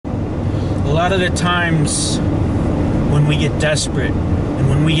lot of the times when we get desperate and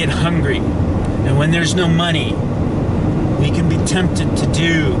when we get hungry and when there's no money, we can be tempted to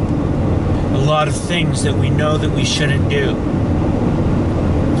do a lot of things that we know that we shouldn't do.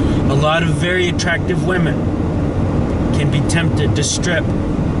 A lot of very attractive women can be tempted to strip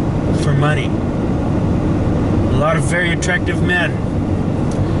for money. A lot of very attractive men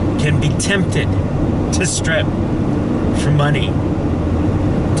can be tempted to strip for money,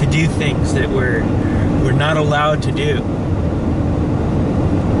 to do things that we're not allowed to do.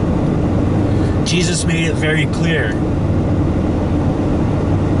 Jesus made it very clear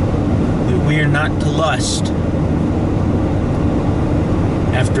that we are not to lust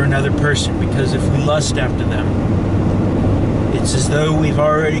after another person, because if we lust after them, it's as though we've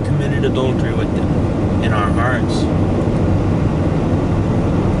already committed adultery with them in our hearts.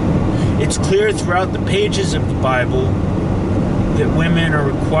 It's clear throughout the pages of the Bible that women are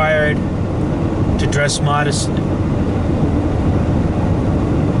required to dress modestly,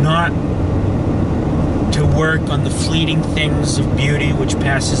 not to work on the fleeting things of beauty which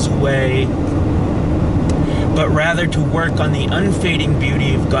passes away, but rather to work on the unfading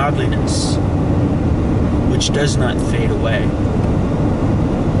beauty of godliness, which does not fade away.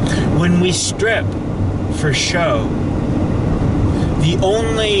 When we strip for show, the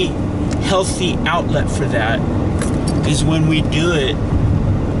only healthy outlet for that is when we do it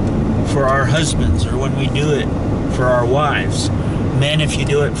for our husbands, or when we do it for our wives. Men, if you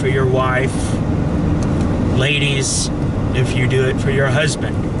do it for your wife. Ladies, if you do it for your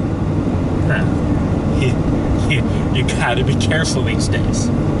husband. You gotta be careful these days.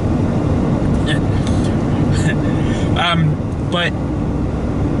 But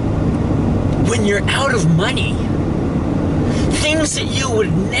when you're out of money, things that you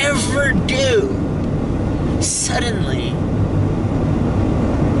would never do suddenly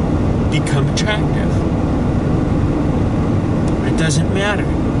become attractive. It doesn't matter.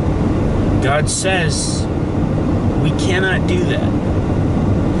 God says we cannot do that.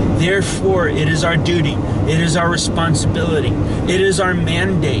 Therefore, it is our duty, it is our responsibility, it is our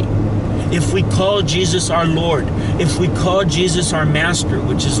mandate. If we call Jesus our Lord, if we call Jesus our Master,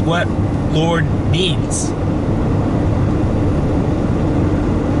 which is what Lord means,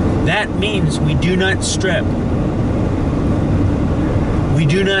 that means we do not strip. We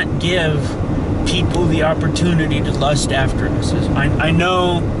do not give people the opportunity to lust after us. I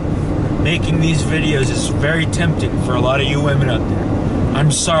know making these videos is very tempting for a lot of you women out there.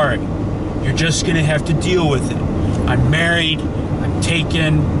 I'm sorry. You're just going to have to deal with it. I'm married. I'm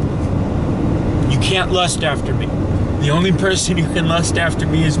taken. You can't lust after me. The only person who can lust after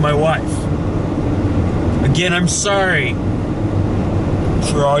me is my wife. Again, I'm sorry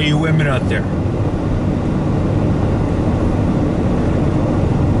for all you women out there.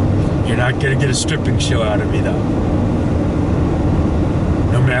 You're not going to get a stripping show out of me, though.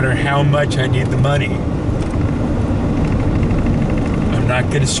 No matter how much I need the money, I'm not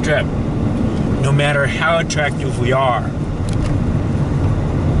going to strip. No matter how attractive we are,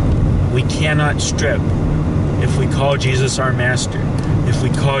 we cannot strip if we call Jesus our Master, if we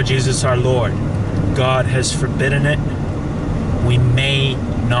call Jesus our Lord. God has forbidden it. We may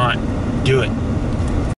not do it.